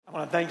I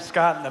want to thank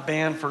Scott and the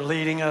band for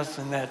leading us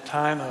in that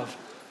time of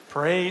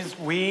praise.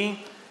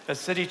 We, as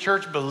City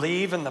Church,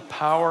 believe in the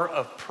power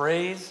of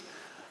praise.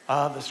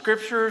 The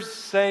scriptures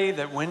say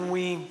that when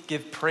we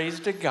give praise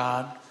to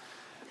God,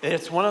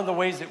 it's one of the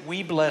ways that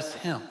we bless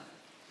Him.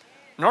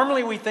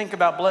 Normally we think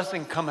about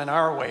blessing coming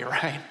our way,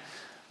 right?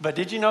 But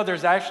did you know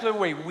there's actually a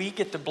way we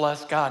get to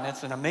bless God? And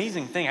it's an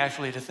amazing thing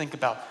actually to think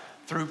about.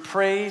 Through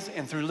praise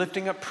and through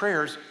lifting up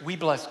prayers, we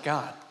bless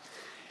God.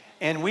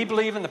 And we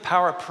believe in the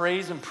power of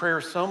praise and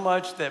prayer so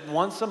much that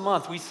once a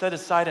month we set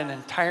aside an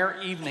entire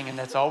evening, and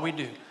that's all we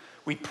do.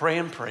 We pray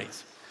and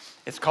praise.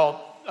 It's called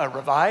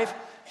Revive.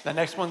 The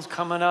next one's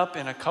coming up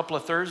in a couple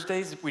of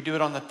Thursdays. We do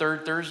it on the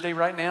third Thursday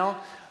right now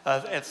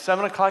at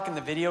 7 o'clock in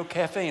the Video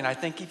Cafe, and I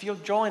think if you'll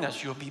join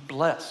us, you'll be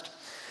blessed.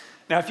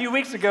 Now, a few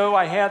weeks ago,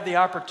 I had the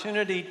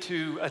opportunity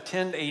to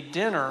attend a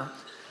dinner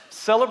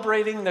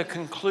celebrating the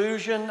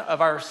conclusion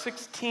of our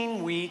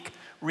 16-week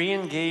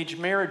Re-Engage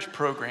Marriage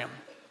program.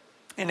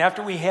 And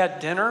after we had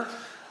dinner,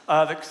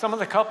 some of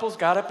the couples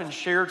got up and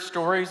shared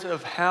stories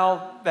of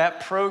how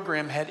that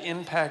program had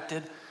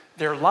impacted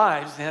their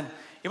lives. And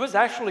it was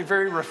actually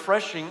very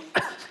refreshing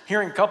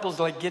hearing couples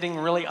like getting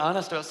really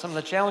honest about some of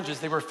the challenges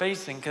they were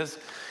facing. Because,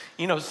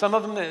 you know, some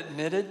of them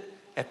admitted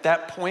at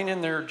that point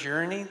in their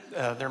journey,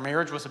 their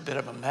marriage was a bit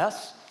of a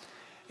mess.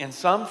 And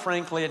some,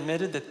 frankly,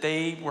 admitted that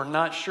they were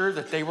not sure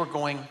that they were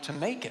going to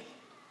make it.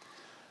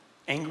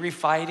 Angry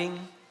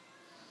fighting,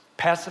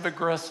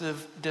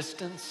 passive-aggressive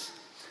distance,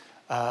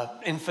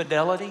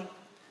 infidelity.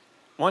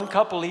 One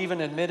couple even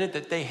admitted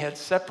that they had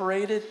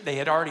separated, they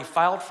had already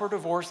filed for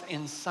divorce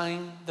and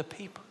signed the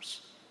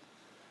papers.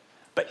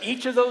 But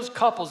each of those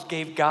couples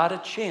gave God a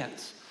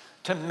chance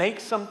to make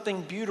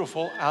something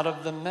beautiful out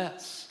of the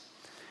mess.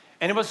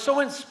 And it was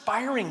so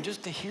inspiring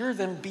just to hear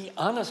them be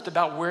honest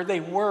about where they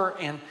were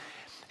and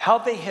how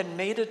they had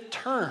made a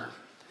turn,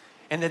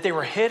 and that they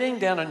were heading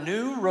down a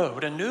new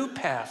road, a new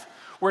path,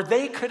 where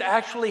they could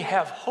actually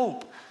have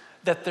hope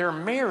that their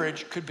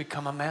marriage could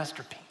become a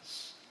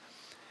masterpiece.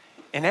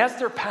 And as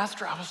their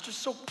pastor, I was just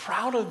so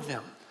proud of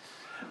them,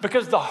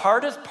 because the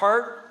hardest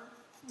part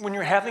when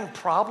you're having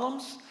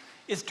problems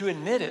is to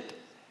admit it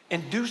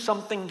and do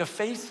something to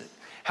face it.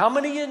 How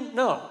many of you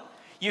know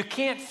you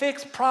can't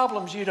fix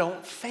problems you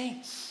don't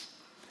face?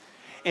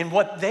 And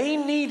what they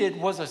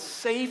needed was a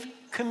safe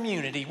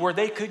community where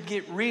they could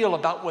get real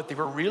about what they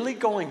were really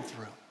going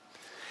through.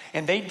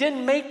 And they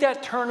didn't make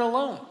that turn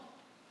alone.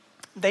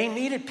 They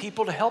needed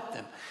people to help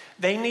them.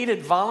 They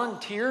needed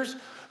volunteers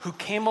who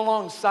came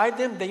alongside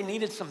them. They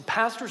needed some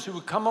pastors who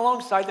would come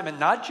alongside them and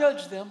not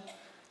judge them,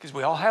 because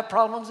we all have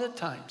problems at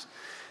times.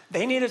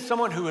 They needed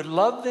someone who would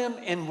love them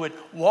and would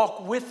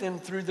walk with them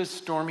through this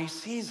stormy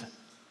season.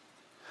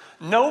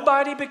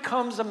 Nobody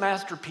becomes a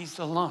masterpiece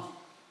alone.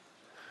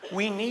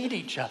 We need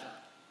each other.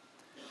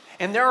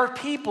 And there are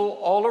people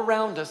all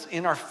around us,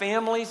 in our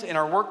families, in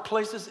our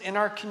workplaces, in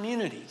our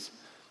communities,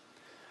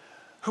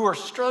 who are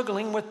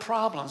struggling with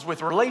problems,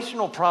 with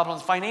relational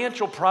problems,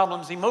 financial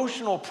problems,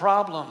 emotional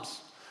problems,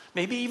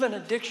 maybe even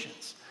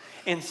addictions.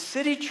 And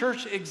City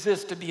Church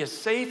exists to be a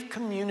safe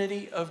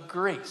community of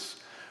grace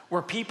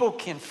where people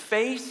can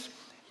face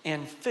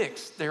and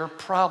fix their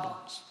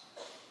problems.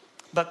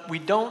 But we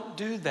don't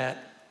do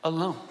that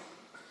alone.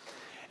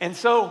 And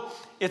so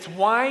it's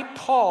why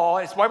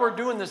we're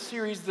doing this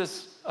series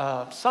this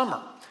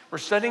summer. We're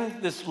studying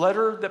this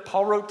letter that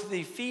Paul wrote to the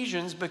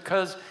Ephesians,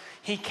 because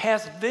he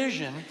cast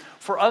vision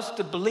for us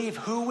to believe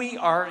who we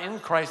are in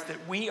Christ,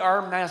 that we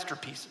are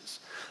masterpieces.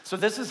 So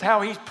this is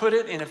how he's put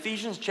it in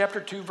Ephesians chapter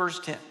 2, verse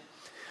 10.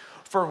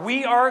 For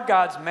we are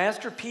God's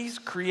masterpiece,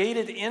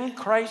 created in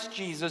Christ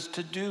Jesus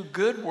to do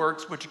good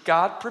works which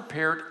God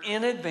prepared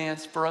in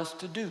advance for us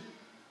to do.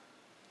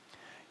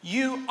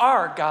 You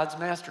are God's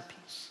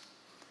masterpiece.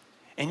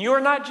 And you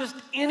are not just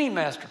any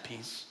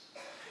masterpiece.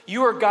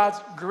 You are God's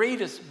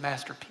greatest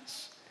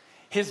masterpiece.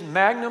 His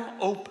Magnum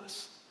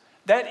Opus.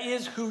 That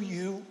is who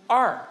you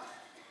are.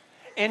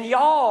 And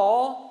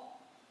y'all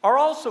are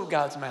also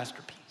God's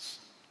masterpiece.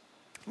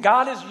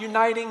 God is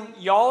uniting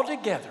y'all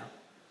together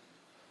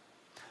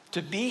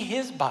to be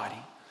His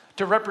body,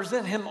 to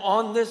represent Him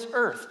on this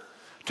earth,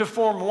 to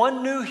form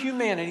one new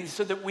humanity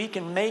so that we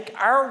can make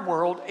our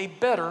world a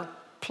better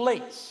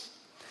place.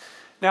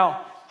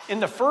 Now, in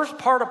the first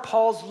part of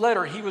Paul's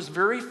letter, he was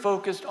very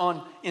focused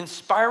on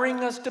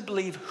inspiring us to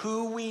believe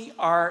who we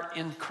are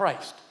in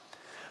Christ.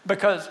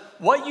 Because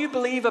what you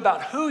believe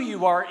about who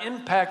you are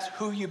impacts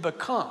who you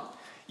become.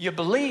 You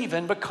believe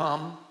and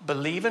become,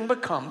 believe and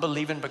become,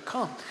 believe and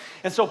become.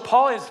 And so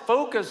Paul has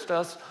focused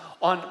us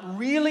on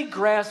really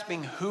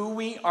grasping who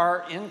we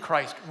are in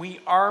Christ. We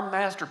are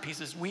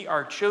masterpieces. We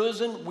are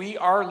chosen. We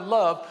are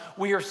loved.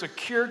 We are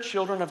secure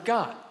children of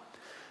God.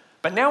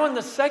 But now in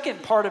the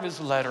second part of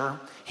his letter,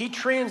 he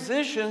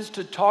transitions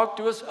to talk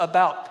to us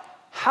about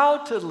how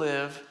to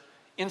live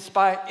in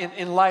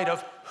light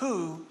of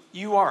who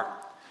you are.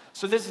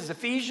 So this is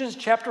Ephesians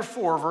chapter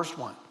 4, verse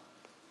 1.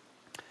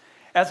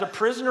 As a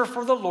prisoner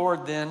for the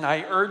Lord, then,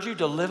 I urge you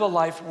to live a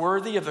life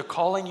worthy of the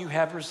calling you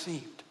have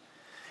received.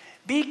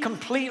 Be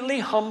completely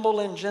humble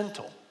and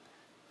gentle.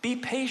 Be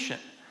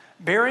patient,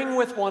 bearing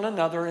with one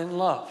another in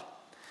love.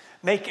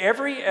 Make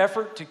every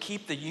effort to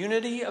keep the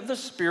unity of the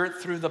Spirit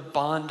through the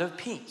bond of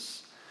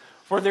peace.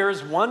 For there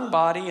is one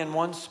body and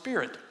one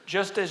Spirit,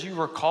 just as you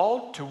were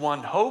called to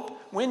one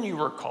hope when you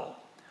were called.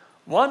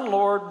 One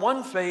Lord,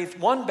 one faith,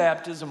 one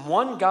baptism,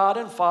 one God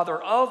and Father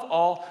of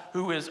all,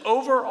 who is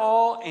over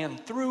all and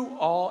through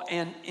all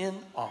and in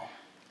all.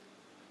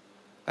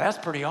 That's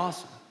pretty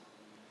awesome.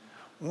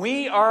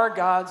 We are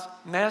God's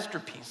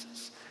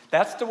masterpieces.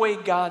 That's the way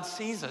God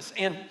sees us.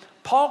 And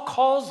Paul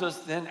calls us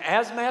then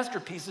as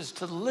masterpieces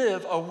to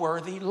live a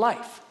worthy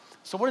life.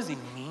 So what does he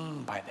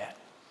mean by that?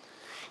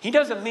 He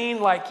doesn't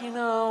mean like,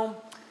 you're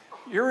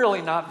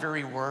really not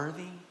very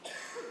worthy.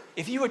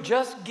 If you would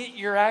just get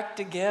your act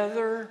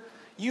together,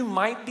 you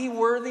might be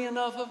worthy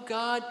enough of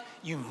God.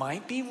 You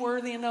might be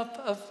worthy enough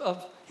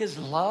of his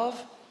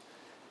love.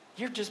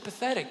 You're just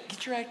pathetic.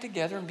 Get your act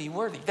together and be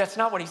worthy. That's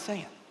not what he's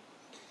saying.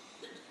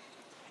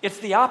 It's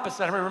the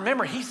opposite. I mean,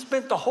 remember, he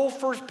spent the whole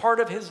first part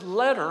of his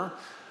letter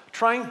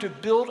trying to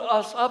build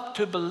us up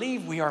to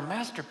believe we are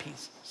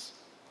masterpieces.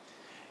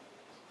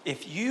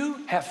 If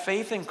you have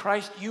faith in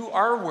Christ, you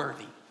are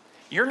worthy.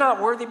 You're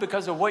not worthy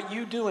because of what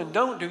you do and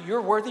don't do.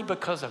 You're worthy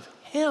because of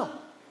him.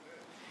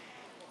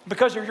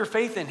 Because of your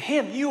faith in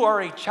him, you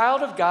are a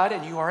child of God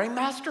and you are a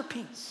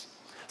masterpiece.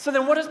 So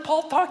then what is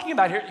Paul talking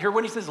about here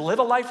when he says live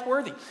a life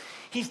worthy?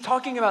 He's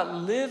talking about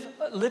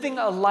living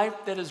a life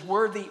that is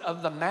worthy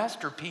of the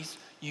masterpiece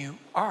you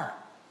are.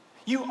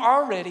 You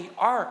already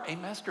are a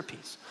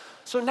masterpiece.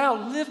 So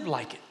now live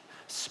like it.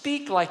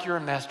 Speak like you're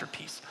a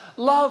masterpiece.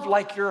 Love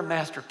like you're a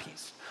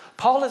masterpiece.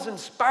 Paul is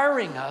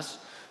inspiring us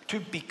to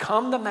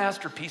become the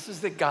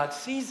masterpieces that God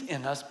sees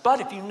in us.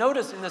 But if you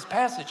notice in this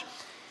passage,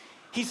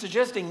 he's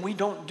suggesting we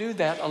don't do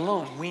that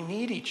alone. We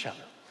need each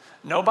other.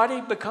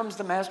 Nobody becomes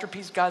the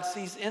masterpiece God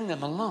sees in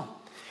them alone.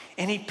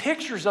 And he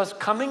pictures us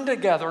coming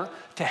together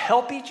to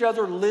help each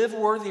other live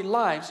worthy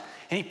lives.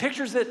 And he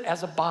pictures it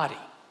as a body.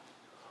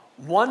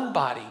 One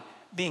body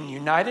being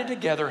united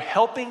together,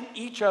 helping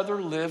each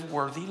other live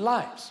worthy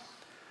lives.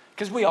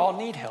 Because we all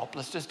need help.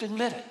 Let's just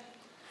admit it.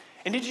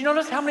 And did you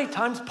notice how many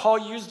times Paul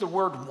used the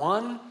word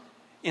one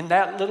in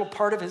that little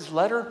part of his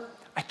letter?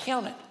 I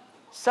counted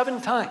 7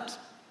 times.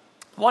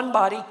 One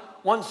body,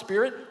 one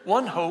Spirit,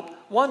 one hope,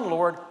 one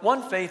Lord,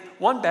 one faith,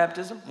 one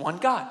baptism, one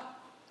God.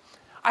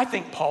 I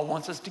think Paul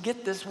wants us to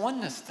get this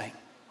oneness thing.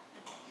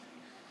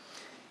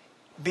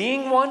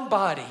 Being one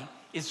body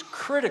is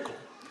critical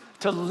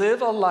to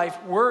live a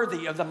life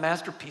worthy of the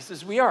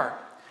masterpieces we are.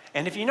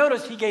 And if you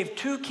notice, he gave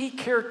 2 key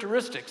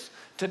characteristics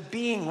to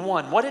being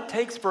one. What it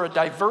takes for a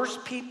diverse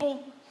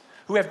people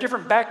who have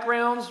different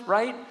backgrounds,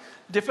 right?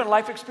 Different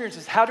life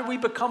experiences. How do we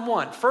become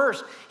one?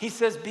 First, he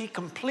says, be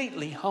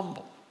completely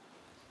humble.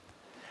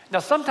 Now,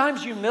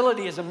 sometimes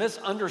humility is a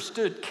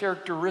misunderstood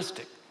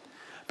characteristic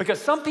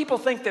because some people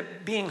think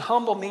that being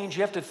humble means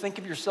you have to think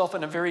of yourself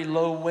in a very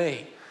low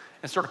way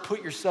and sort of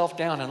put yourself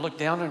down and look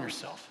down on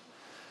yourself.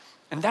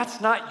 And that's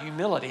not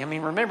humility. I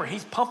mean, remember,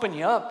 he's pumping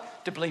you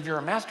up to believe you're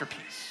a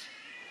masterpiece.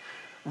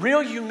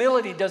 Real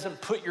humility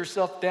doesn't put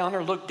yourself down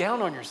or look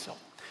down on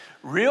yourself.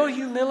 Real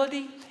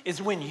humility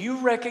is when you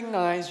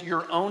recognize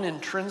your own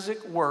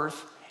intrinsic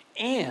worth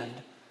and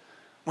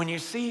when you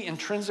see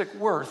intrinsic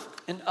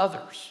worth in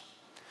others.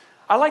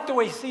 I like the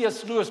way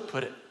C.S. Lewis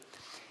put it.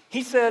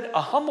 He said,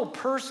 a humble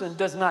person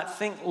does not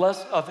think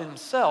less of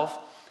himself.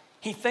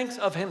 He thinks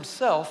of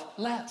himself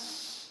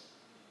less.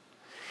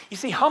 You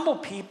see, humble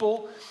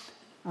people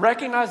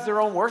recognize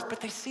their own worth, but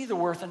they see the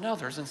worth in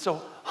others. And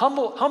so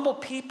humble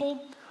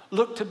people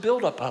look to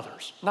build up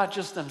others, not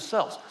just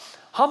themselves.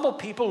 Humble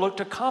people look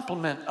to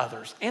compliment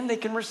others, and they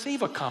can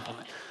receive a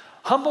compliment.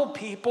 Humble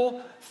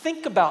people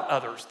think about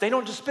others. They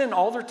don't just spend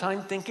all their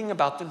time thinking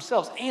about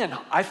themselves. And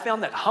I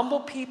found that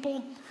humble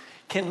people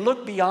can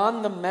look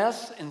beyond the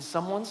mess in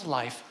someone's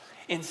life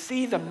and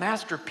see the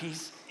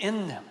masterpiece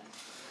in them.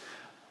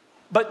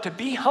 But to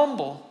be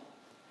humble,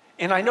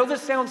 and I know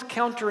this sounds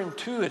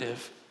counterintuitive,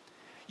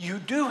 you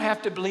do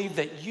have to believe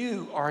that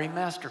you are a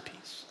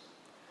masterpiece.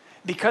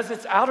 Because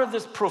it's out of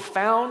this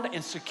profound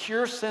and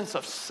secure sense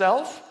of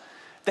self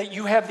that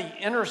you have the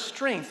inner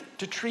strength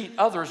to treat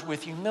others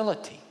with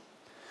humility.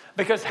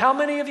 Because how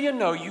many of you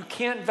know you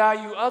can't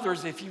value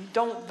others if you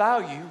don't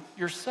value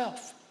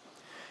yourself?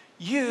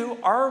 You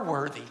are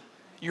worthy.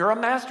 You're a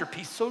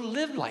masterpiece, so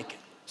live like it.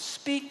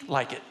 Speak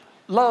like it.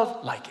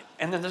 Love like it.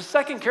 And then the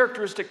second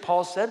characteristic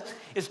Paul said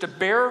is to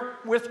bear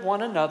with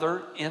one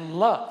another in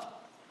love.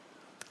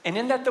 And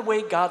isn't that the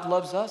way God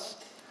loves us?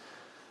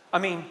 I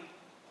mean,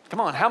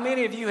 come on, how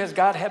many of you has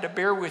God had to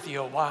bear with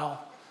you a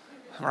while,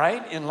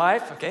 right, in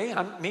life? Okay,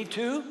 me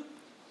too.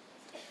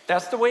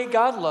 That's the way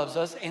God loves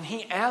us, and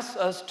he asks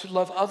us to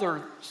love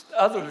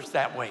others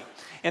that way.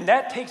 And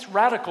that takes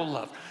radical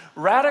love.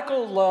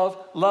 Radical love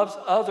loves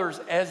others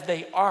as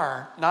they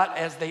are, not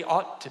as they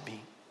ought to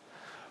be.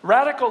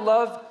 Radical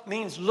love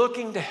means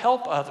looking to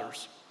help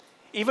others,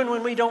 even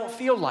when we don't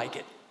feel like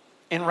it.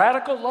 And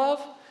radical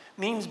love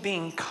means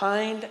being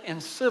kind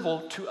and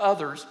civil to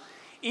others,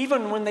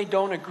 even when they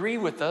don't agree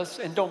with us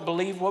and don't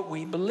believe what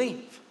we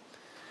believe.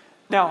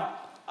 Now,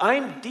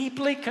 I'm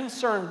deeply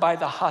concerned by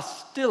the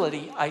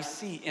hostility I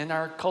see in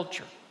our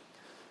culture.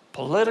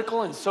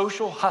 Political and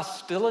social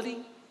hostility.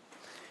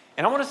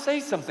 And I want to say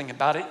something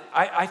about it.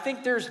 I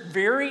think there's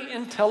very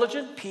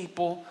intelligent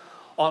people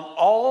on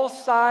all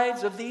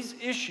sides of these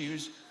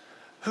issues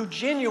who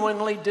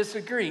genuinely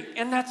disagree.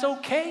 And that's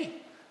okay.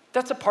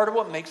 That's a part of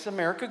what makes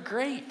America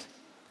great.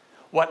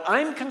 What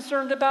I'm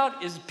concerned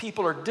about is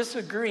people are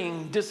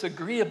disagreeing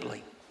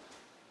disagreeably.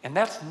 And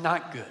that's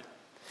not good.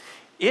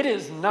 It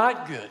is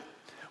not good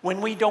when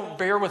we don't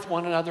bear with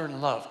one another in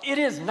love. It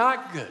is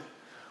not good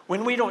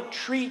when we don't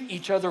treat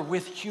each other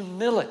with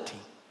humility.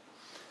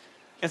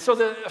 And so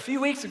a few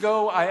weeks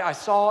ago, I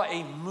saw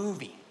a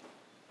movie.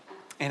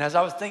 And as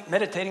I was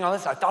meditating on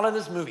this, I thought of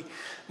this movie.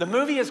 The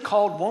movie is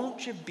called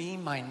Won't You Be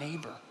My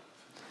Neighbor?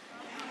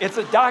 It's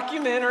a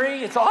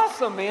documentary. It's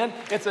awesome, man.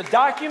 It's a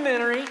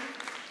documentary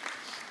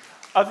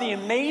of the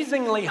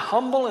amazingly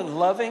humble and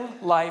loving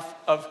life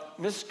of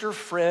Mr.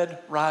 Fred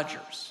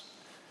Rogers.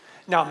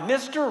 Now,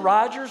 Mr.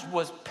 Rogers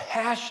was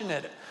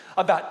passionate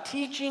about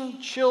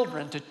teaching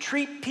children to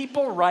treat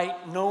people right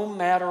no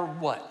matter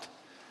what.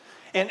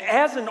 And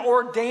as an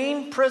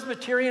ordained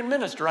Presbyterian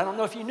minister, I don't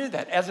know if you knew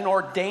that, as an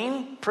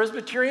ordained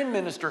Presbyterian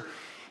minister,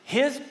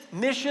 his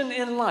mission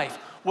in life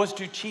was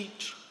to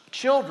teach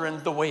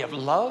children the way of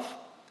love,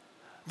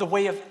 the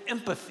way of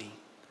empathy,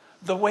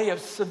 the way of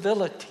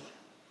civility.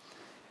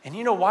 And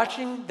you know,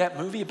 watching that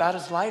movie about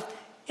his life,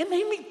 it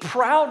made me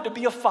proud to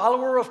be a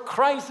follower of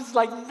Christ. It's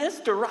like,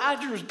 Mr.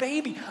 Rogers,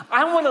 baby,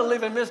 I want to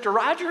live in Mr.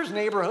 Rogers'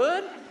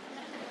 neighborhood.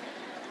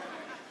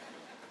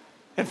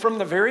 And from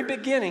the very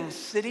beginning,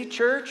 City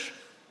Church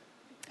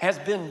has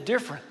been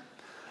different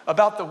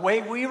about the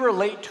way we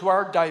relate to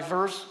our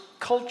diverse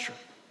culture.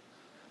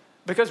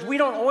 Because we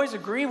don't always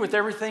agree with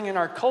everything in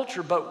our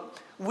culture, but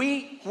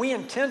we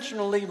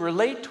intentionally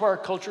relate to our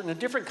culture in a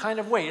different kind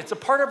of way. It's a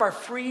part of our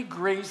free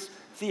grace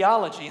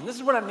theology. And this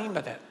is what I mean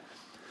by that.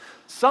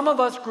 Some of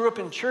us grew up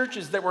in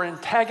churches that were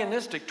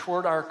antagonistic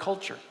toward our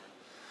culture.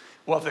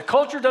 Well, if the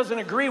culture doesn't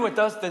agree with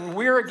us, then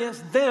we're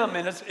against them,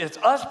 and it's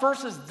us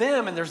versus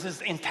them, and there's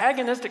this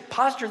antagonistic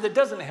posture that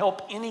doesn't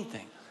help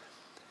anything.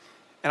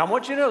 And I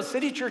want you to know,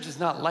 City Church is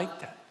not like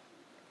that.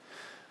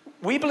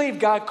 We believe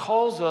God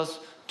calls us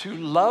to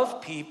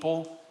love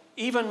people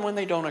even when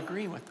they don't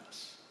agree with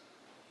us.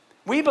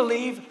 We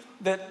believe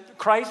that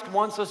Christ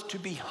wants us to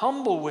be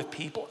humble with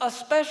people,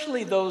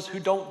 especially those who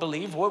don't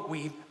believe what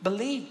we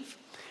believe.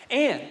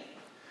 And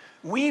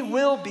we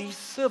will be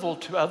civil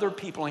to other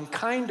people and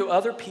kind to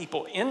other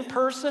people in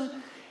person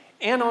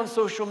and on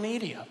social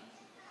media.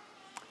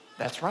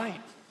 That's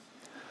right.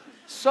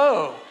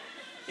 So,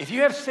 if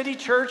you have City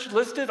Church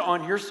listed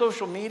on your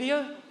social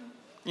media,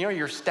 you know,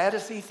 your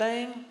statusy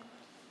thing,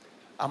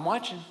 I'm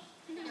watching.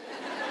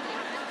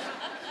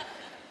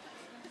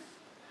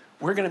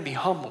 We're going to be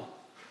humble.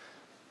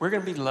 We're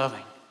going to be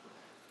loving.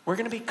 We're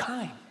going to be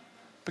kind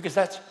because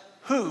that's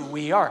who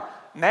we are.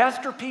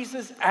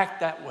 Masterpieces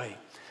act that way.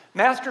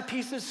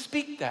 Masterpieces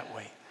speak that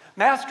way.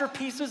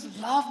 Masterpieces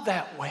love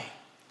that way.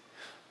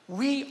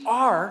 We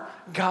are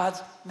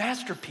God's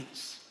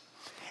masterpiece.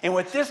 And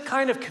with this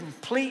kind of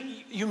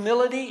complete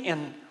humility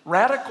and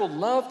radical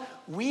love,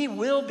 we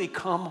will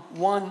become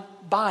one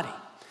body.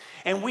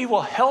 And we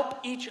will help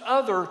each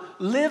other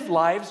live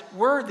lives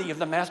worthy of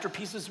the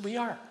masterpieces we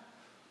are.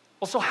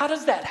 Well, so how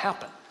does that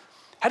happen?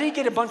 How do you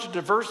get a bunch of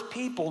diverse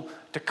people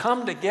to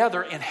come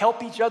together and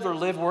help each other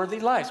live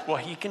worthy lives? Well,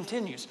 he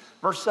continues,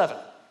 verse 7.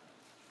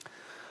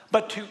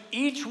 But to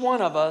each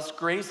one of us,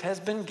 grace has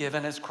been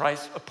given as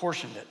Christ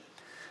apportioned it.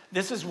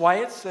 This is why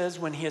it says,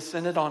 when he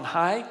ascended on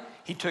high,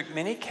 he took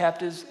many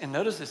captives, and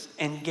notice this,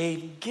 and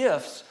gave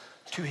gifts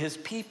to his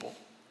people.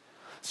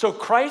 So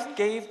Christ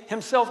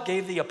himself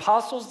gave the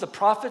apostles, the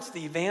prophets,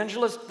 the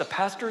evangelists, the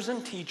pastors,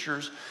 and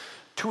teachers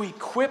to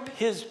equip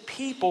his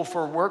people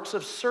for works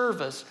of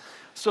service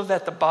so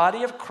that the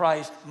body of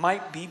Christ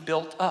might be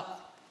built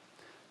up.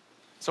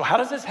 So how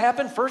does this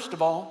happen? First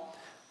of all,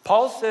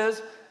 Paul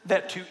says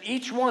that to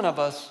each one of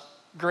us,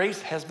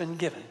 grace has been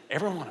given,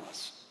 every one of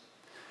us.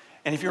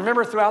 And if you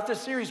remember throughout this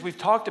series, we've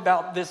talked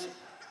about this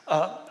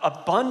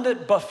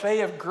abundant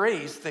buffet of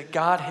grace that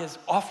God has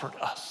offered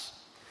us.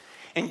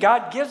 And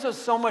God gives us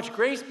so much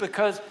grace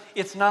because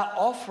it's not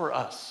all for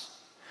us.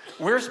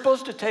 We're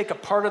supposed to take a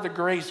part of the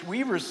grace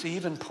we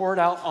receive and pour it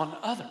out on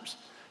others.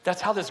 That's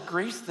how this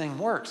grace thing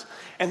works.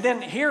 And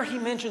then here he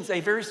mentions a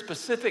very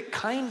specific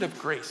kind of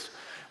grace,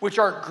 which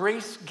are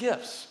grace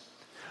gifts.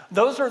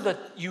 Those are the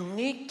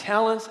unique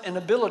talents and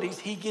abilities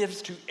he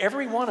gives to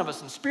every one of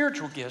us, and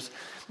spiritual gifts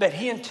that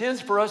he intends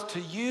for us to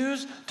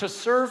use to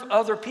serve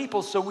other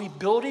people, so we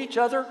build each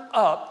other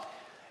up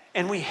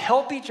and we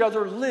help each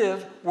other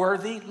live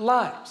worthy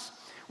lives.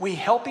 We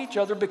help each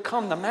other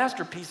become the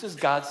masterpieces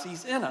God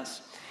sees in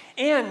us.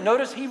 And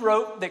notice he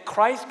wrote that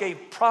Christ gave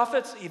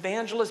prophets,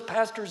 evangelists,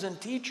 pastors, and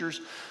teachers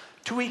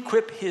to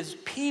equip his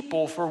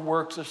people for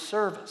works of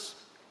service.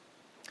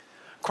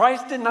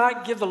 Christ did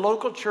not give the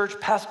local church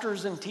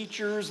pastors and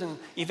teachers and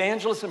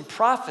evangelists and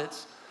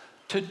prophets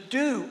to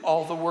do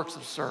all the works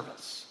of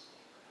service.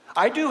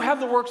 I do have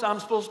the works I'm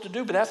supposed to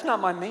do, but that's not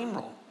my main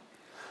role.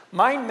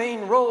 My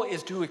main role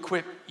is to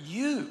equip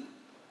you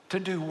to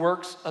do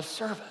works of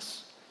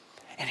service.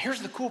 And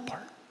here's the cool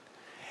part.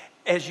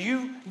 As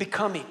you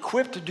become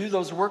equipped to do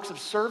those works of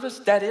service,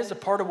 that is a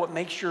part of what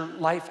makes your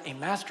life a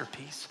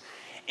masterpiece.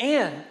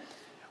 And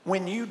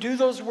when you do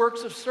those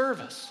works of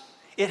service,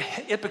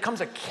 it becomes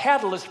a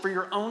catalyst for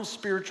your own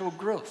spiritual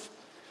growth.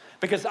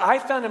 Because I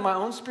found in my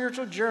own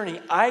spiritual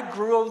journey, I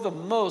grow the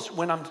most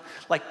when I'm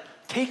like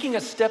taking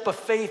a step of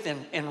faith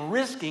and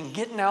risking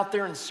getting out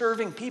there and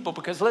serving people.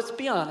 Because let's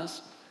be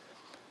honest,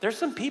 there's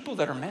some people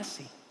that are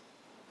messy.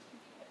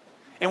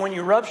 And when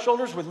you rub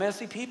shoulders with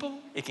messy people,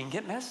 it can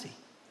get messy.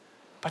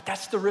 But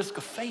that's the risk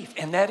of faith,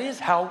 and that is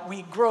how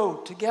we grow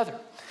together.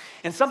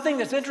 And something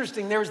that's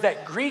interesting there is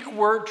that Greek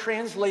word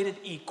translated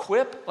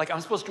equip, like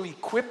I'm supposed to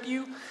equip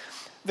you.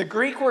 The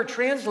Greek word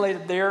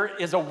translated there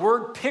is a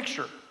word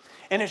picture,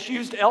 and it's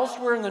used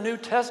elsewhere in the New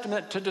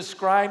Testament to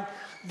describe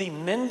the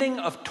mending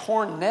of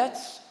torn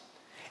nets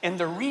and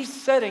the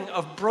resetting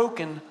of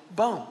broken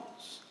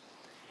bones.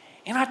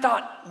 And I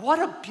thought, what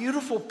a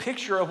beautiful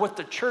picture of what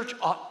the church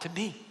ought to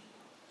be.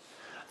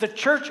 The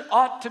church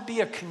ought to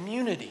be a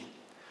community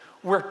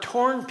where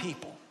torn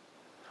people,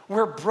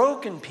 where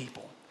broken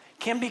people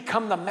can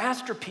become the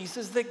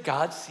masterpieces that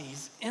God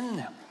sees in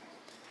them.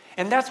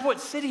 And that's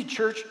what City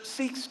Church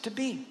seeks to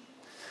be.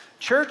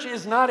 Church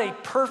is not a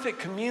perfect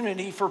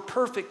community for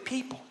perfect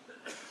people.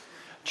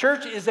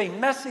 Church is a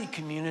messy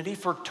community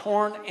for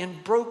torn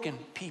and broken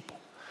people,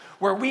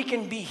 where we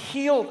can be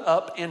healed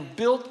up and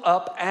built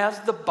up as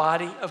the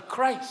body of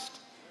Christ.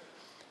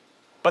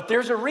 But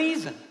there's a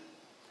reason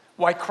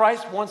why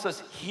Christ wants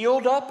us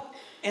healed up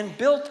and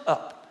built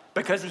up.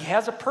 Because he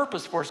has a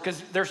purpose for us,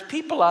 because there's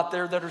people out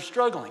there that are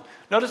struggling.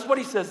 Notice what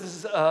he says,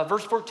 this is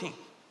verse 14.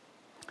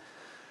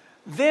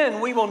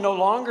 Then we will no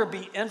longer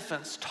be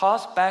infants,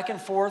 tossed back and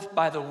forth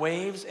by the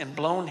waves and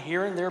blown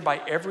here and there by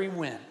every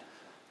wind.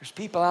 There's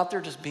people out there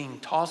just being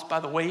tossed by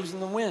the waves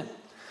and the wind.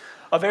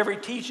 Of every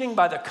teaching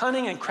by the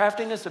cunning and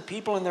craftiness of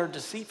people in their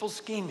deceitful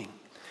scheming.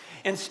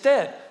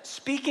 Instead,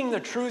 speaking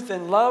the truth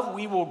in love,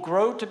 we will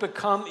grow to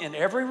become in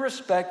every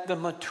respect the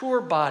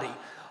mature body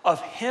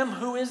of him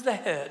who is the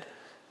head,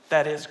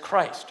 that is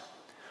Christ.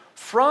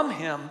 From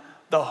him,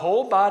 the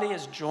whole body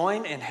is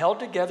joined and held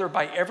together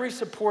by every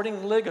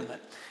supporting ligament.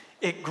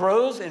 It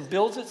grows and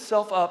builds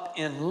itself up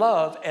in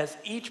love as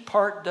each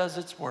part does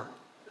its work.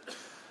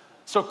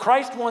 So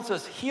Christ wants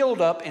us healed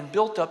up and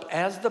built up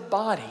as the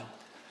body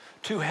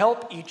to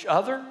help each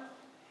other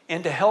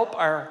and to help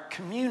our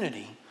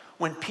community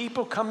when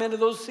people come into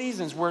those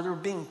seasons where they're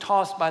being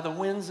tossed by the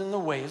winds and the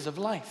waves of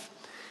life.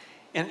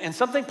 And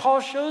something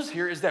Paul shows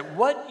here is that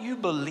what you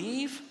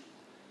believe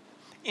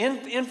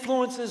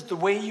influences the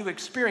way you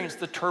experience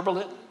the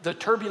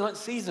turbulent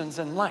seasons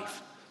in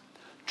life.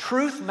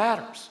 Truth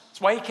matters.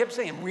 That's why he kept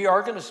saying, we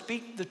are going to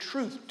speak the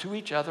truth to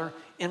each other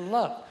in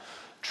love.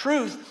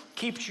 Truth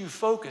keeps you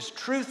focused.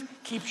 Truth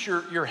keeps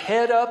your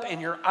head up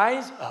and your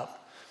eyes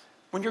up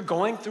when you're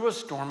going through a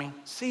stormy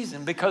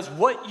season, because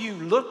what you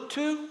look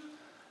to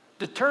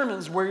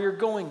determines where you're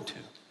going to.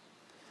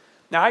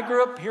 Now, I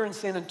grew up here in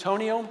San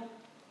Antonio,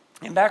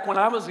 and back when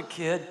I was a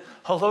kid,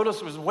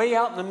 Helotes was way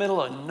out in the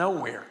middle of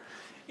nowhere.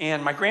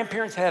 And my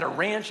grandparents had a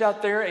ranch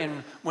out there,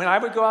 and when I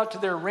would go out to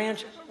their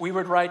ranch, we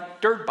would ride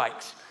dirt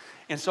bikes.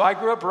 And so I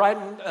grew up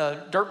riding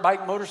dirt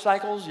bike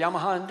motorcycles,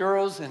 Yamaha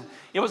Enduros, and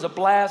it was a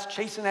blast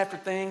chasing after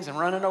things and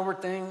running over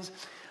things.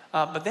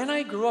 But then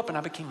I grew up and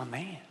I became a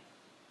man.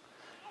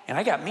 And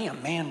I got me a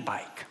man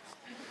bike.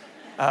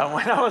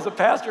 When I was a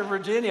pastor in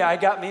Virginia, I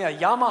got me a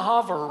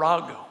Yamaha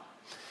Virago.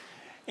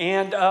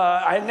 And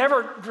I had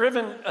never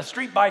driven a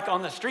street bike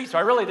on the street, so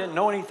I really didn't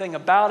know anything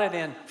about it.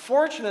 And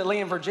fortunately,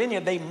 in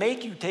Virginia, they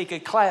make you take a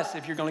class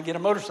if you're going to get a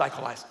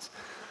motorcycle license.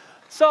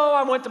 So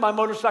I went to my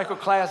motorcycle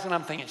class, and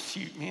I'm thinking,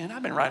 shoot, man,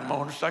 I've been riding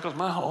motorcycles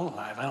my whole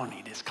life. I don't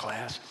need this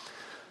class.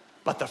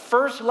 But the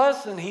first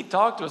lesson he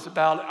talked to us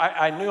about,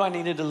 I knew I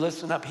needed to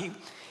listen up.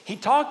 He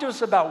talked to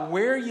us about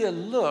where you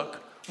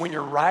look when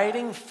you're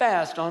riding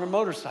fast on a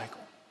motorcycle.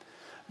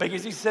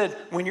 Because he said,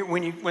 when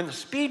the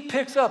speed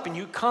picks up and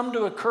you come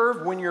to a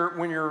curve, when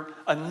you're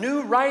a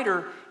new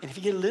rider, and if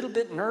you get a little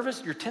bit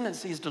nervous, your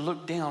tendency is to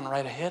look down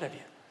right ahead of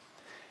you.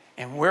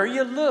 And where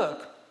you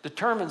look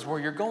determines where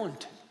you're going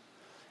to.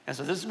 And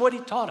so this is what he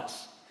taught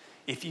us.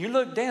 If you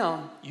look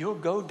down, you'll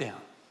go down.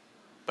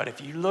 But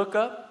if you look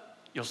up,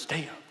 you'll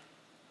stay up.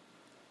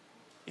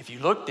 If you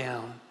look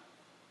down,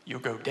 you'll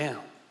go down.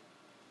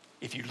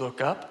 If you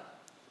look up,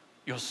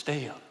 you'll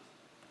stay up.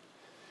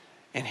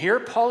 And here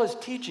Paul is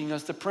teaching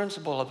us the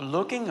principle of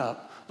looking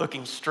up,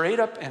 looking straight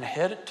up and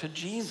ahead to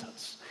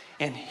Jesus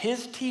and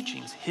his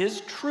teachings,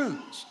 his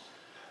truths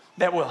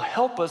that will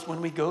help us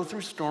when we go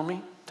through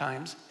stormy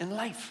times in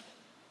life.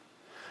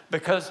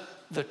 Because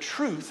the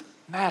truth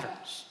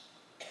matters.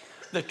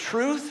 The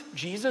truth,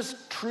 Jesus'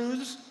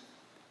 truths,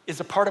 is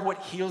a part of what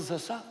heals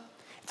us up.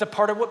 It's a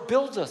part of what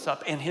builds us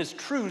up, and his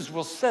truths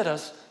will set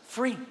us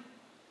free.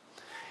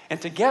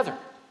 And together,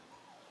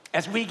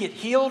 as we get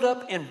healed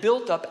up and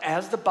built up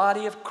as the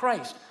body of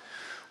Christ,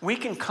 we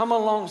can come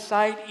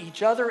alongside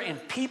each other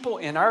and people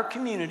in our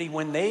community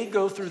when they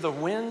go through the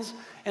winds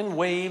and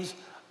waves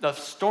of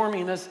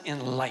storminess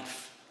in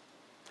life.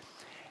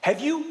 Have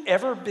you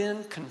ever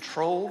been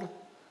controlled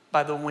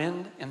by the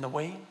wind and the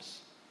waves?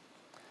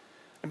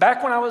 And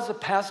back when I was a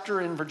pastor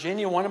in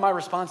Virginia, one of my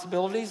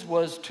responsibilities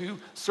was to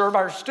serve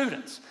our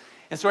students.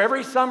 And so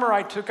every summer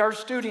I took our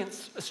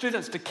students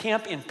to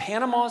camp in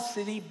Panama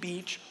City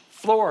Beach,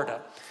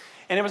 Florida.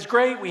 And it was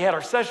great. We had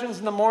our sessions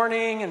in the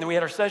morning, and then we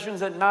had our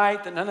sessions at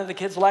night that none of the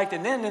kids liked.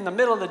 And then in the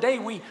middle of the day,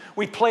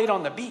 we played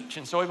on the beach,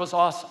 and so it was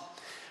awesome.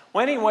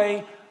 Well,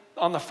 anyway,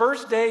 on the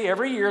first day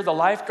every year, the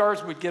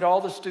lifeguards would get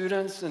all the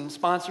students and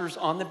sponsors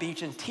on the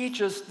beach and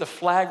teach us the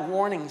flag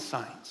warning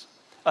signs,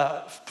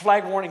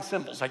 flag warning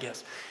symbols, I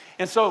guess.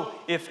 And so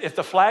if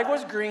the flag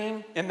was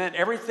green, it meant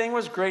everything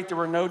was great. There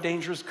were no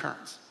dangerous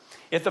currents.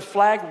 If the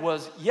flag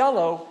was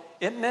yellow,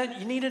 it meant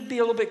you needed to be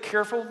a little bit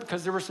careful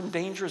because there were some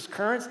dangerous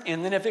currents.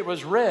 And then if it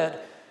was red,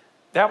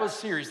 that was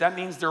serious. That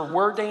means there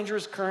were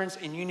dangerous currents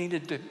and you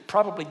needed to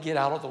probably get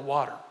out of the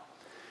water.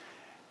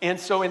 And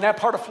so in that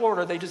part of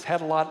Florida, they just had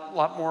a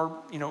lot more,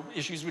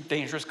 issues with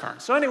dangerous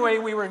currents. So anyway,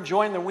 we were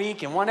enjoying the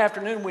week. And one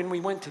afternoon when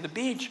we went to the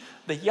beach,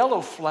 the yellow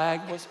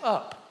flag was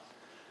up.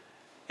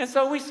 And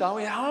so we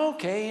saw,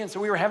 okay. And so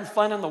we were having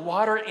fun in the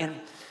water. And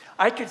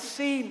I could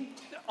see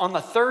on the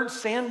third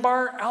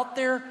sandbar out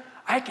there,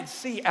 I could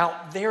see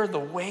out there the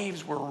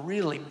waves were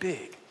really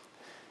big.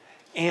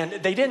 And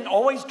they didn't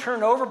always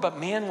turn over, but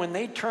man, when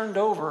they turned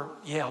over,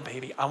 yeah,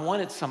 baby, I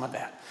wanted some of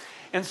that.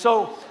 And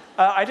so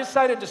I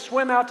decided to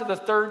swim out to the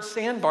third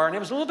sandbar. And it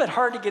was a little bit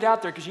hard to get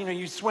out there because,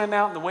 you swim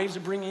out and the waves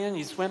would bring you in,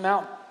 you swim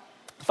out.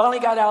 Finally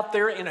got out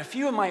there, and a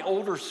few of my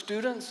older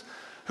students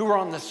who were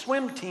on the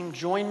swim team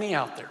joined me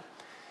out there.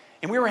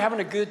 And we were having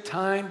a good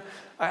time.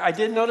 I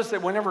did notice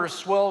that whenever a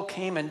swell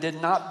came and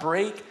did not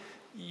break,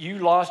 you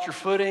lost your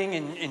footing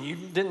and you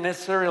didn't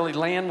necessarily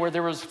land where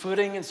there was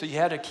footing, and so you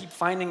had to keep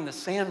finding the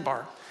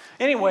sandbar.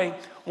 Anyway,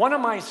 one of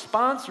my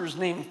sponsors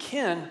named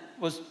Ken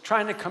was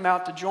trying to come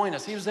out to join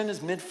us. He was in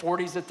his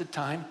mid-40s at the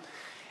time,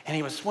 and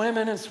he was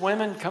swimming and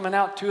swimming, coming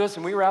out to us,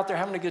 and we were out there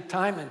having a good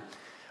time. And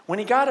when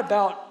he got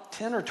about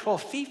 10 or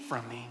 12 feet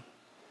from me,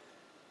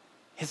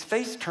 his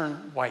face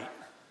turned white.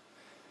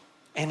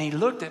 And he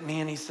looked at me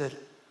and he said,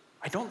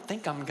 "I don't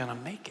think I'm going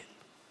to make it."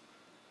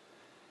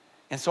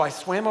 And so I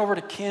swam over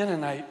to Ken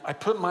and I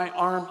put my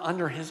arm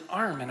under his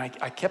arm and I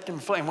kept him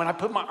floating. And when I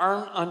put my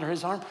arm under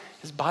his arm,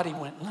 his body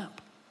went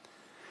limp.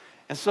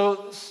 And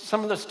so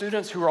some of the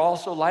students who were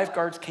also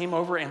lifeguards came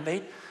over and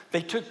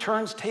they took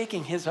turns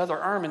taking his other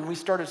arm, and we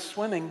started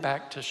swimming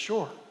back to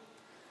shore.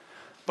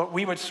 But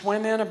we would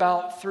swim in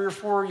about 3 or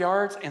 4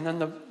 yards, and then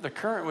the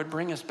current would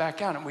bring us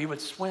back out, and we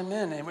would swim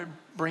in and it would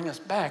bring us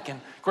back. And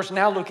of course,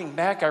 now looking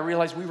back, I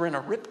realized we were in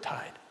a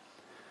riptide.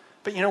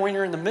 But when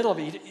you're in the middle of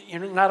it,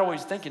 you're not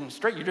always thinking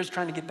straight. You're just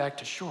trying to get back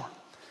to shore.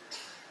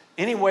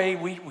 Anyway,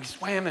 we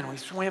swam and we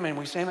swam and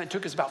we swam. It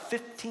took us about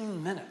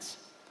 15 minutes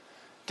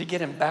to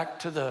get him back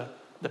to the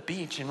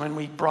beach. And when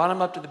we brought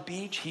him up to the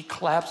beach, he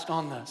collapsed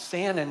on the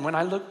sand. And when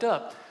I looked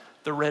up,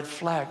 the red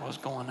flag was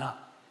going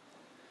up.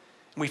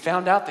 And we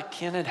found out that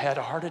Ken had had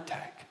a heart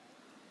attack.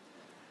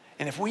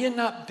 And if we had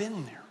not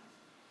been there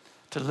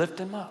to lift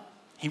him up,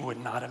 he would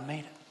not have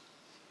made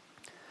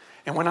it.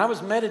 And when I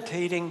was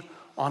meditating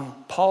on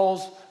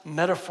Paul's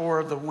metaphor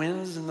of the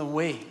winds and the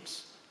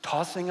waves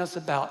tossing us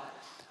about,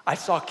 I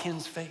saw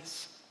Ken's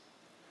face.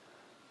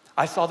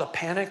 I saw the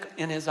panic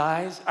in his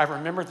eyes. I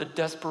remember the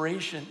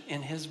desperation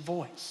in his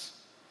voice.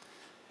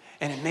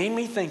 And it made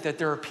me think that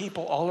there are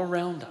people all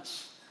around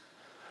us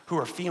who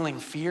are feeling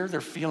fear,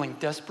 they're feeling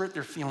desperate,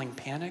 they're feeling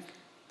panic,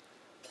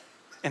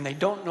 and they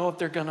don't know if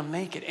they're going to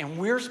make it. And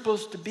we're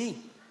supposed to be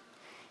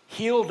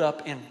healed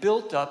up and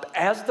built up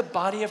as the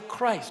body of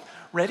Christ,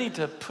 ready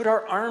to put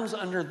our arms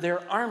under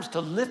their arms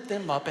to lift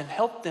them up and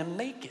help them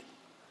make it.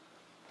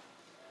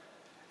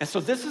 And so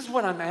this is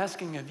what I'm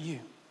asking of you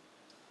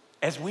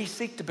as we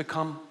seek to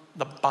become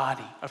the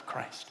body of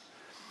Christ.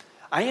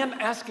 I am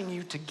asking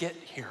you to get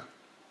here.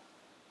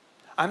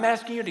 I'm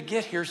asking you to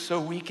get here so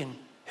we can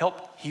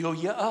help heal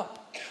you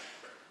up.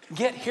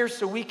 Get here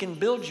so we can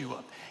build you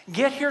up.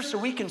 Get here so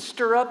we can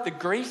stir up the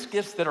grace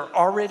gifts that are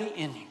already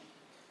in you.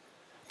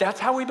 That's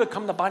how we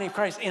become the body of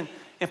Christ. And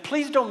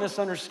please don't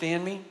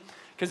misunderstand me,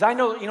 because I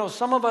know,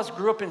 some of us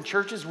grew up in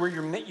churches where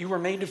you were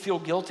made to feel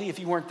guilty if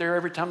you weren't there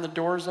every time the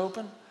door is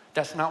open.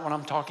 That's not what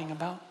I'm talking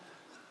about.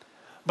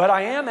 But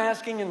I am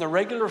asking, in the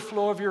regular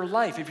flow of your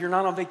life, if you're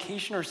not on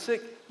vacation or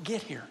sick,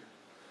 get here.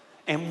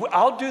 And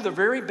I'll do the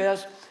very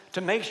best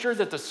to make sure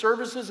that the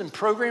services and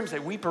programs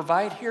that we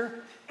provide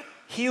here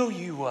heal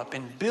you up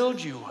and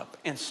build you up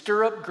and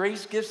stir up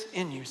grace gifts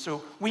in you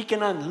so we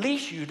can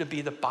unleash you to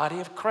be the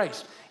body of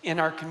Christ in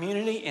our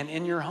community and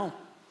in your home.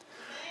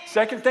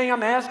 Second thing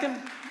I'm asking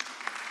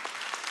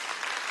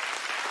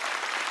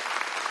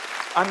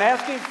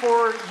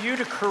for you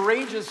to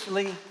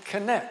courageously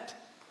connect.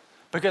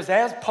 Because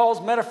as Paul's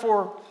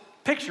metaphor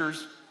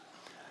pictures,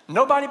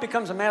 nobody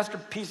becomes a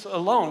masterpiece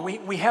alone.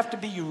 We have to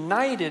be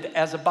united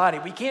as a body.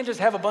 We can't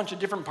just have a bunch of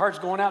different parts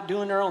going out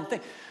doing their own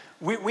thing.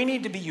 We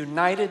need to be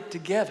united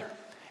together.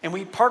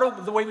 And part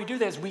of the way we do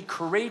that is we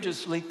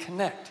courageously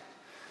connect.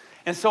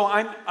 And so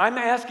I'm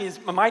asking,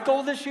 my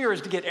goal this year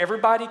is to get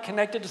everybody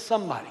connected to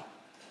somebody.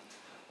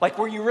 Like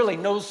where you really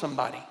know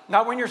somebody.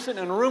 Not when you're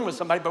sitting in a room with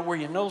somebody, but where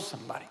you know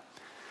somebody.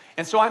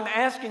 And so I'm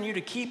asking you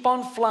to keep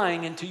on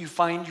flying until you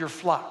find your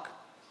flock.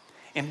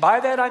 And by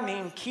that I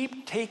mean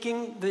keep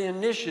taking the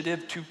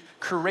initiative to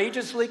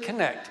courageously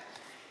connect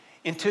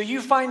until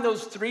you find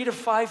those 3 to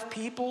 5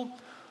 people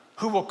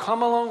who will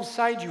come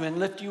alongside you and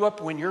lift you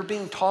up when you're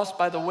being tossed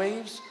by the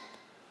waves,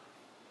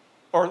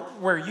 or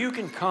where you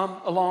can come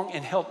along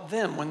and help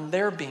them when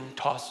they're being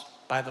tossed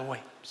by the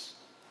waves.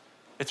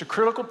 It's a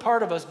critical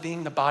part of us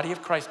being the body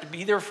of Christ, to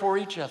be there for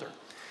each other.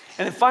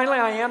 And then finally,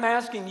 I am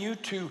asking you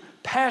to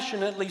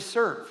passionately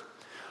serve.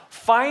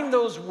 Find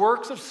those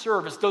works of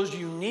service, those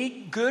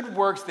unique good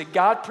works that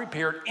God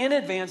prepared in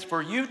advance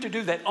for you to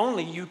do that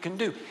only you can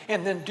do,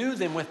 and then do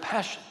them with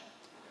passion.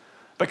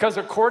 Because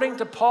according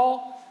to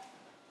Paul,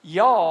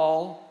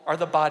 y'all are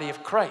the body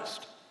of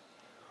Christ.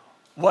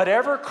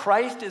 Whatever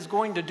Christ is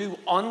going to do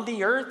on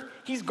the earth,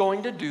 he's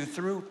going to do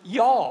through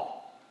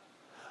y'all.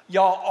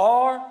 Y'all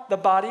are the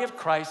body of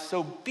Christ,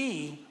 so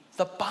be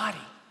the body.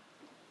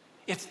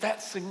 It's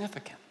that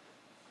significant.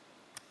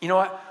 You know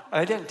what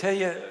I didn't tell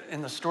you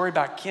in the story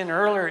about Ken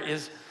earlier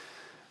is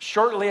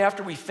shortly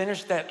after we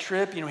finished that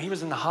trip, he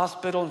was in the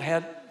hospital and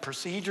had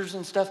procedures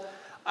and stuff.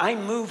 I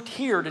moved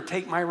here to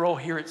take my role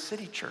here at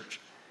City Church.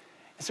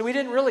 And so we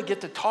didn't really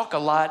get to talk a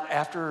lot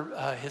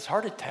after his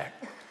heart attack.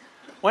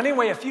 Well,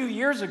 anyway, a few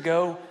years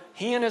ago,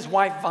 he and his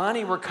wife,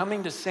 Vonnie, were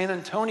coming to San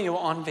Antonio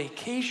on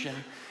vacation.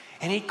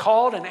 And he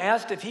called and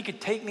asked if he could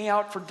take me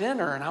out for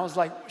dinner. And I was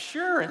like,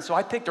 sure. And so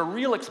I picked a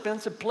real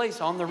expensive place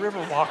on the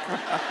Riverwalk.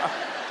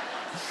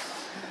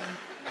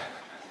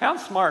 I'm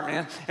smart,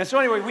 man. And so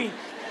anyway,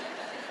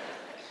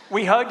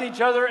 we hugged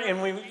each other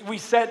and we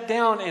sat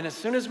down. And as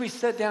soon as we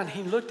sat down,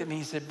 he looked at me.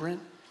 He said, Brent,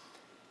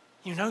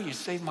 you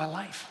saved my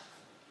life.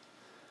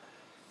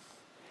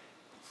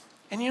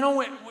 And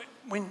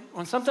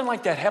when something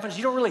like that happens,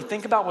 you don't really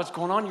think about what's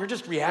going on. You're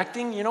just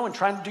reacting, and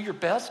trying to do your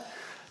best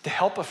to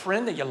help a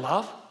friend that you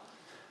love.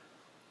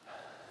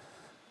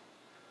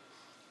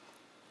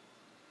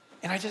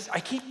 And I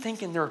keep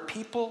thinking there are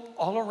people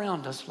all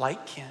around us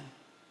like Ken,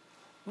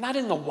 not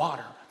in the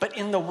water, but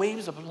in the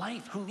waves of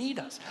life who need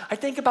us. I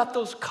think about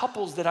those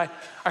couples that I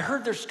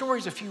heard their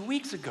stories a few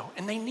weeks ago,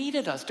 and they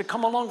needed us to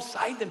come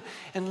alongside them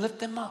and lift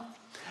them up.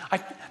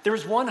 There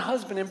was one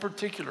husband in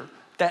particular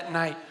that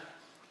night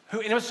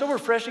and it was so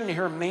refreshing to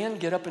hear a man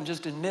get up and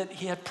just admit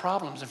he had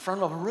problems in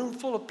front of a room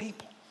full of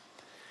people.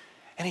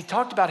 And he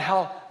talked about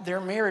how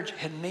their marriage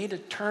had made a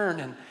turn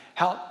and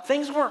how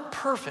things weren't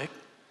perfect,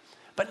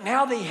 but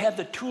now they had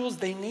the tools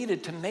they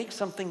needed to make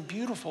something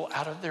beautiful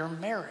out of their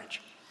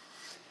marriage.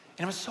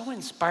 And it was so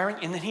inspiring.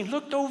 And then he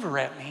looked over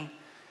at me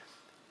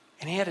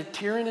and he had a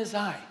tear in his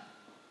eye.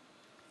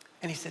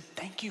 And he said,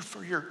 "Thank you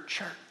for your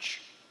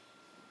church."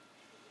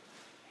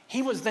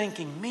 He was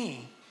thanking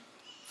me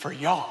for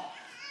y'all.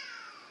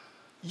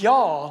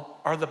 Y'all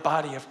are the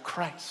body of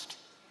Christ.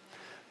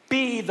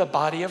 Be the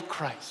body of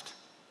Christ.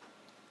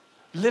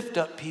 Lift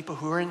up people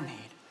who are in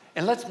need.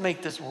 And let's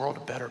make this world a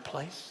better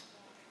place.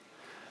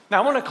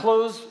 Now, I want to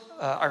close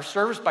our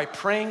service by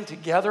praying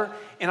together.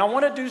 And I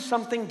want to do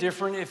something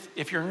different.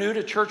 If you're new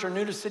to church or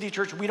new to City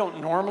Church, we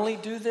don't normally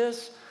do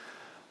this.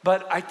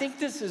 But I think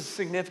this is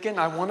significant.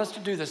 I want us to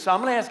do this. So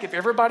I'm going to ask if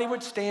everybody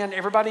would stand,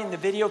 everybody in the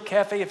video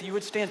cafe, if you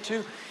would stand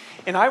too.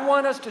 And I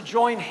want us to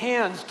join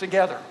hands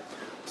together.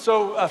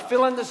 So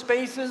fill in the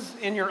spaces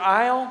in your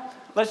aisle.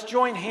 Let's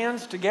join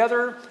hands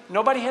together.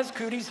 Nobody has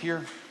cooties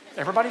here.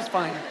 Everybody's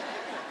fine.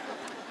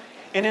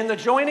 And in the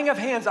joining of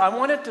hands, I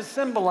want it to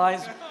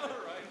symbolize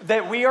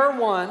that we are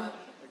one,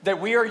 that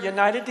we are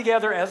united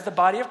together as the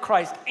body of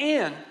Christ,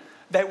 and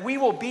that we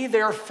will be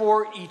there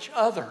for each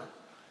other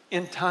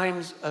in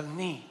times of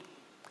need.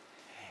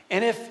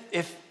 And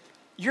if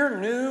you're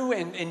new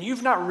and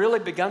you've not really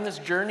begun this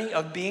journey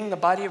of being the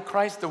body of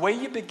Christ, the way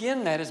you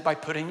begin that is by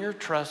putting your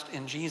trust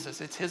in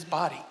Jesus. It's his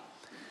body.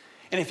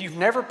 And if you've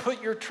never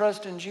put your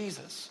trust in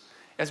Jesus,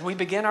 as we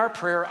begin our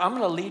prayer, I'm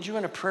going to lead you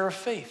in a prayer of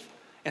faith.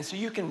 And so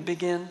you can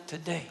begin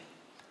today.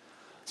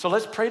 So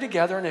let's pray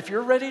together. And if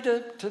you're ready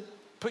to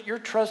put your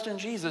trust in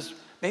Jesus,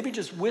 maybe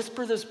just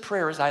whisper this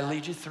prayer as I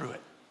lead you through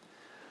it.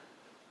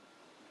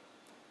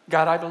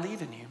 God, I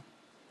believe in you.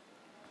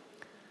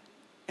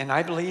 And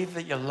I believe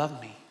that you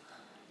love me.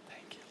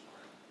 Thank you,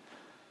 Lord.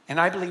 And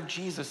I believe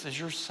Jesus is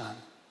your son.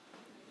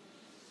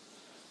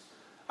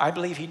 I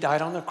believe he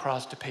died on the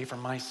cross to pay for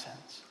my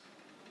sins.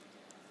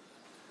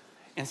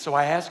 And so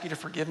I ask you to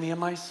forgive me of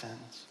my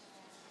sins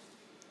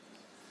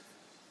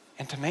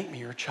and to make me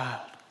your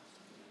child.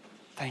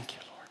 Thank you,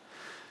 Lord.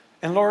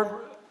 And Lord,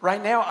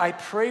 right now I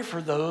pray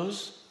for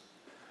those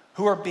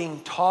who are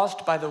being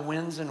tossed by the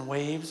winds and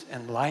waves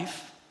in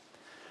life.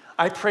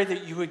 I pray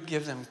that you would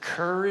give them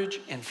courage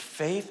and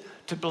faith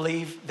to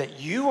believe that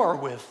you are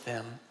with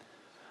them,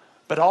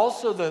 but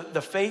also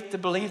the faith to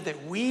believe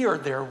that we are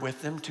there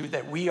with them too,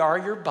 that we are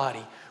your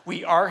body.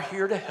 We are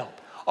here to help.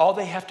 All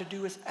they have to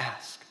do is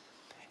ask.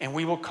 and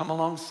we will come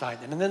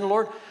alongside them. And then,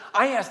 Lord,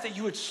 I ask that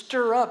you would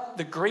stir up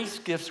the grace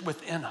gifts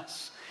within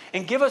us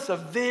and give us a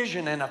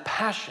vision and a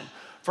passion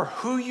for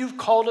who you've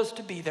called us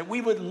to be, that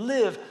we would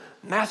live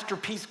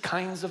masterpiece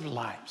kinds of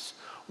lives,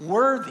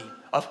 worthy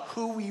of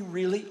who we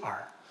really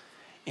are.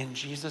 In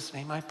Jesus'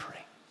 name I pray.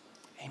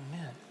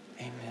 Amen.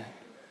 Amen.